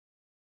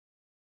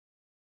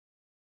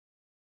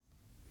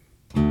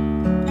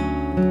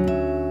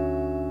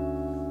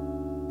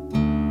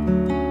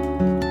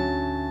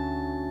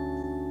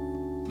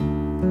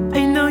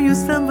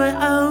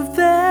somewhere out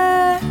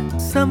there,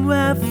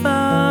 somewhere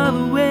far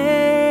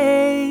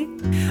away.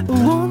 I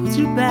want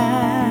you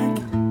back,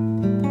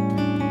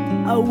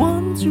 I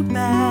want you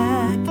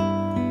back.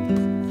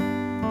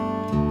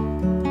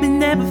 They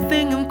never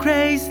think I'm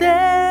crazy,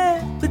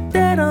 but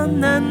they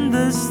don't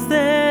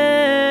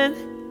understand.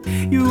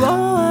 You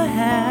all I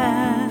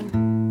had,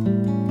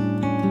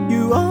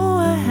 you all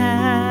I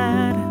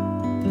had.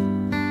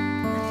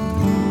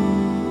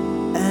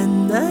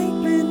 And night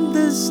when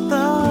the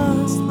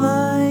stars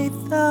light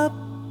up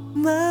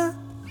my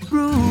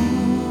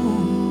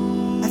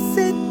room, I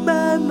sit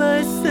by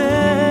myself,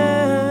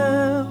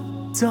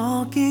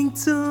 talking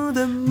to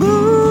the moon,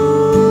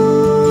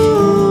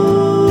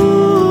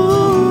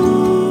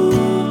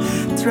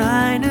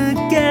 trying to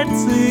get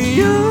to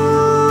you.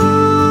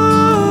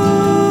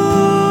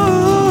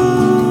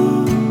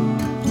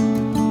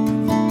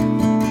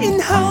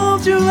 And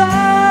hold you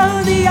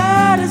on the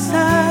other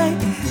side,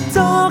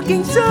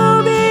 talking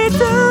to me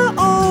too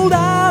old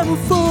I'm a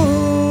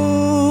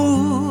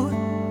fool.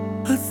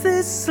 Who's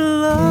this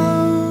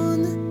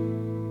alone,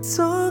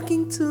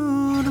 talking to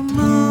the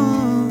moon?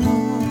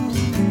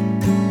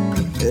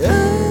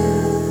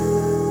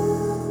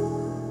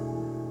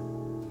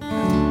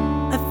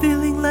 I'm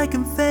feeling like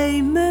I'm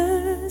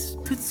famous,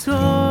 the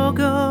talk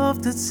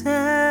of the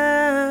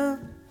town.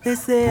 They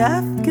say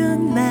I've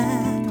gone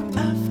mad,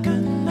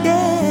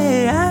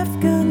 yeah, I've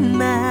gone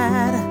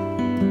mad.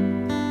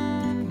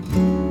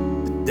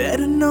 They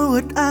don't know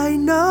what I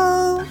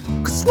know,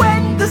 'cause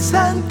when the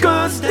sun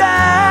goes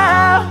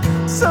down,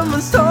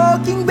 someone's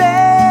talking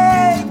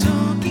back,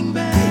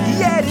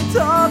 yeah, they're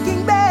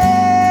talking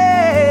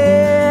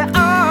back.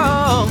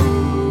 Oh.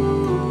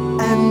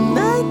 At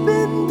night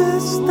when the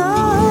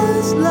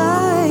stars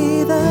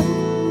light up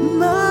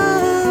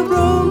my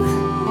room,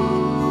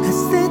 I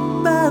sit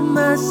by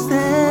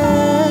myself,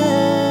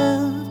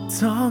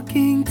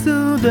 talking to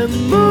the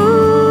moon,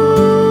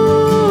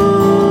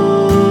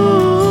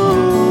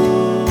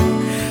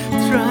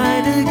 try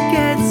to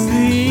get to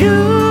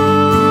you.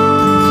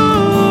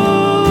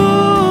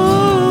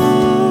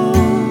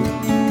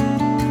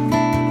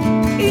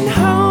 And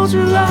hold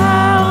you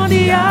on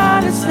the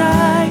other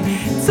side,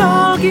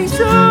 talking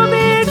to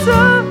me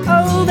too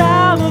old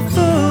I'm a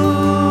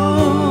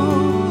fool.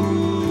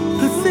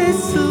 Who's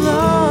this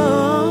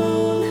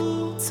alone,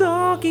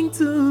 talking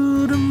to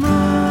the moon?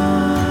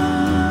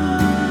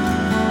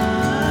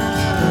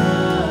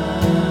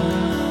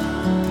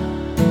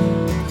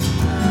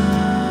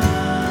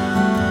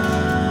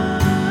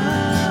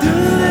 Do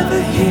you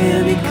ever hear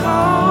me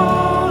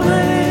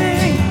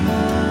calling?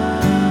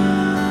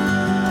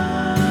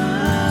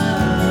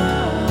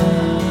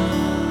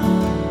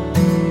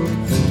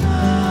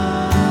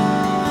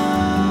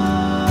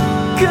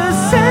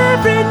 'Cause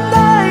every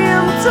night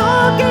I'm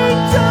talking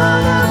to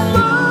the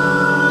moon,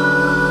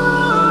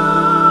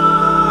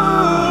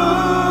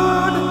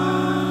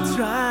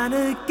 trying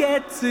to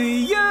get to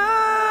you.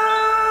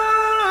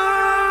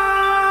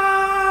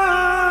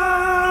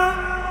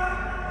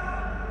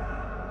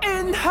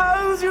 And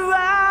hold you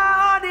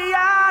on the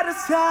other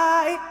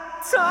side,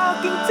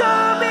 talking to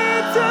me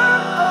too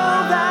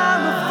old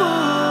I'm a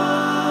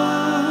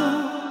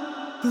fool.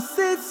 'Cause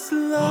it's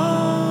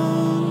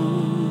alone,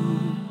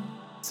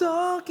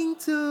 talking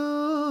to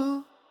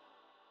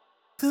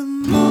the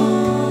moon.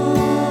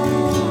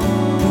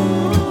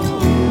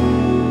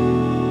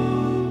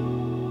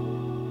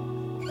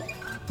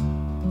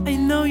 I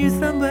know you're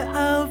somewhere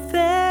out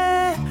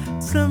there,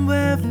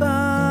 somewhere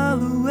far